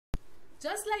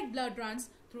Just like blood runs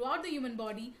throughout the human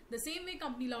body, the same way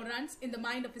company law runs in the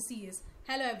mind of a CS.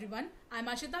 Hello everyone, I'm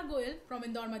Ashita Goyal from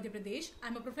Indore, Madhya Pradesh.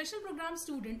 I'm a professional program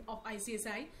student of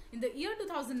ICSI. In the year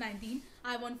 2019,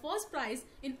 I won first prize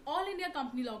in All India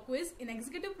Company Law Quiz in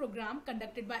executive program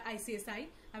conducted by ICSI.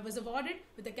 I was awarded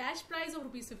with a cash prize of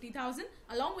Rs 50,000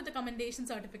 along with a commendation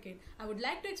certificate. I would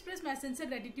like to express my sincere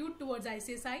gratitude towards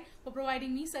ICSI for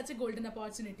providing me such a golden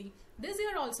opportunity. This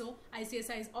year also,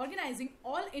 ICSI is organizing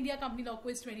All India Company Law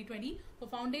Quiz 2020 for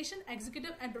foundation,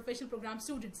 executive and professional program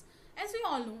students. As we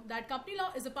all know that company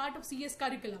law is a part of CS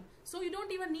curriculum, so you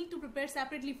don't even need to prepare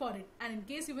separately for it, and in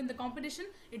case you win the competition,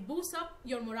 it boosts up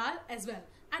your morale as well.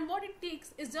 And what it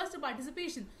takes is just a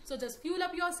participation, so just fuel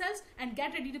up yourselves and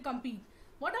get ready to compete.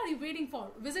 What are you waiting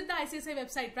for? Visit the ICSI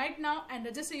website right now and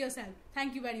register yourself.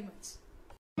 Thank you very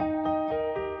much.